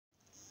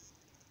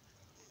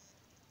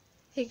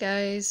Hey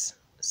guys,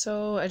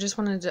 so I just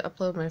wanted to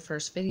upload my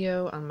first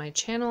video on my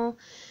channel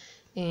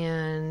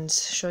and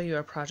show you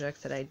a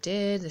project that I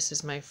did. This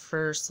is my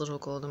first little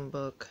golden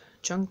book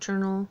junk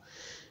journal,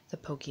 the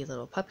Poky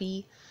Little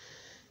Puppy,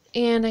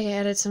 and I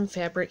added some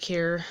fabric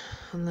here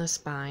on the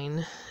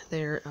spine.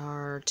 There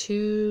are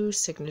 2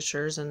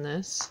 signatures in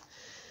this,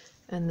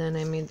 and then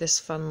I made this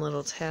fun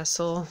little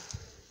tassel,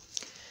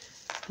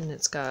 and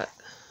it's got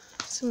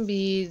some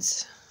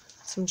beads,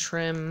 some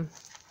trim,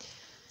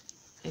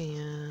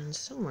 and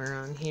somewhere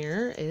on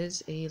here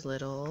is a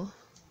little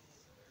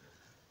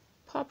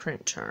paw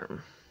print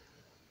charm.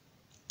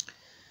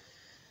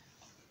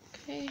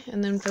 Okay,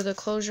 and then for the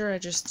closure I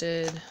just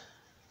did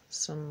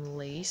some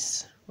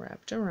lace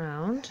wrapped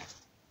around.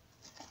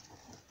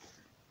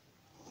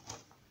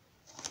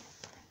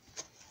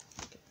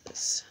 Get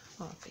this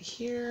off of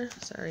here.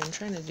 Sorry, I'm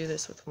trying to do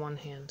this with one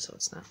hand, so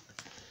it's not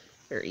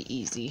very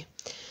easy.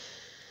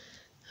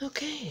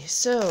 Okay,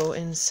 so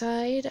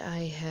inside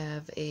I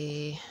have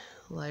a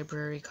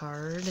library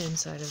card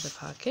inside of the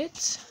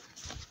pocket.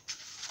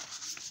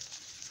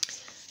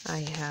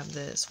 I have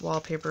this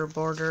wallpaper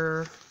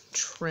border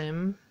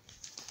trim,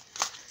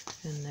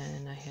 and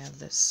then I have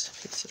this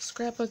piece of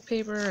scrapbook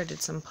paper. I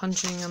did some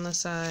punching on the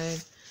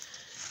side,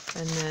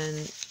 and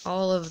then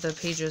all of the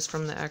pages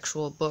from the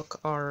actual book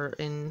are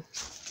in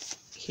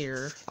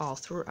here all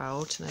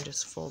throughout, and I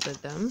just folded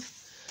them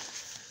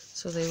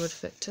so they would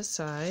fit to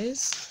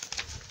size.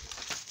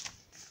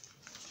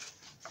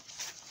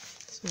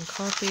 Some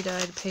coffee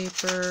dyed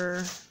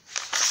paper,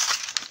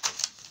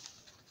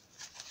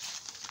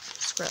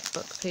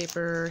 scrapbook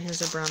paper.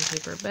 Here's a brown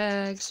paper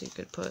bag so you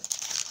could put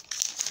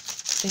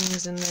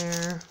things in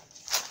there.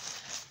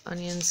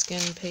 Onion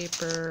skin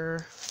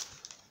paper,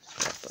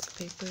 scrapbook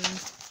paper.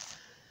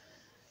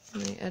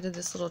 And I added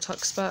this little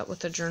tuck spot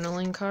with a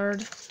journaling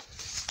card.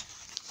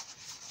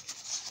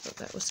 Thought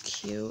that was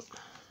cute.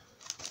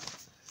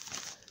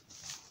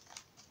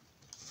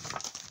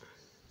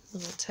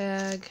 Little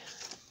tag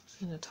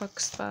and a tuck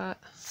spot.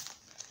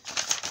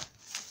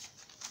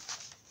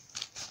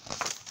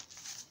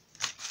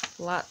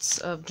 Lots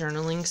of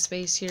journaling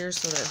space here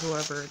so that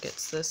whoever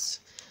gets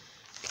this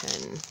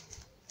can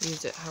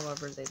use it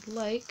however they'd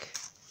like,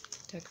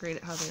 decorate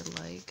it how they'd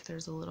like.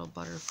 There's a little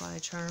butterfly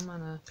charm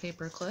on a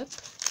paper clip.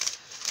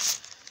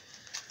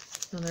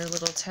 Another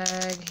little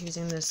tag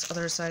using this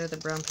other side of the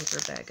brown paper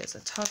bag as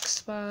a tuck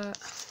spot.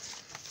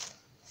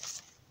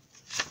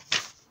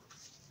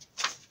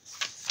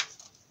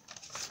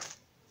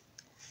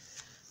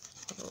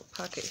 A little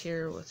pocket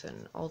here with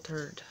an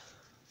altered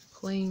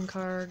playing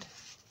card.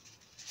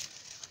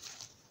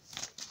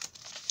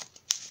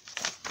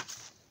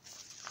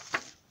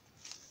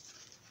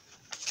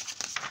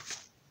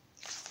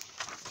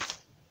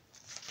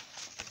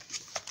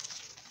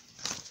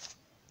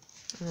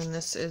 And then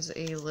this is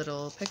a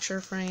little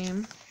picture frame.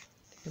 You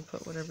can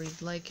put whatever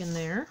you'd like in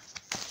there.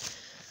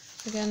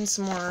 Again,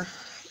 some more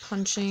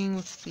punching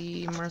with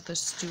the Martha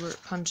Stewart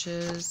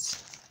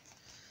punches.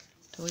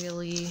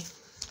 Doily.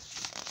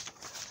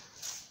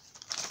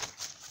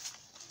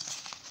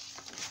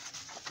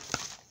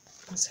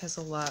 This has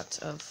a lot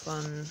of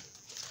fun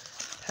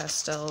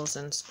pastels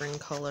and spring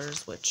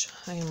colors, which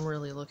I am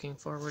really looking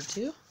forward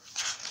to.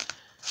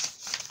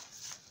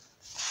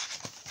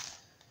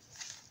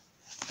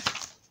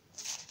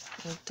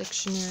 A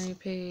dictionary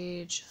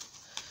page,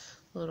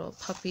 a little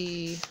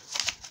puppy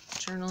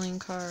journaling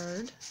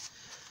card,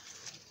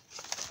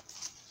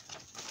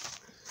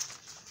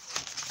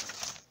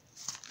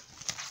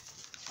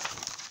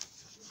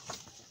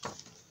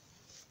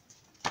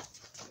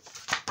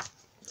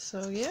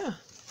 so yeah,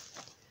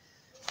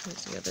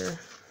 here's the other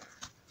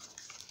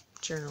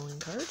journaling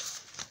card.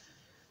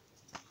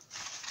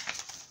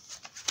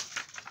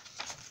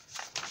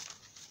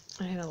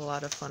 I had a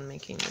lot of fun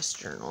making this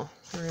journal.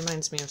 It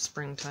reminds me of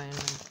springtime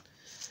and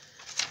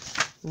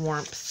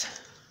warmth.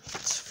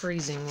 It's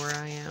freezing where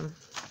I am.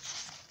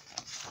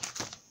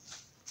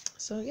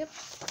 So yep,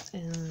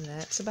 and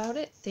that's about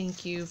it.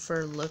 Thank you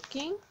for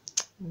looking,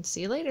 and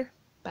see you later.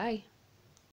 Bye.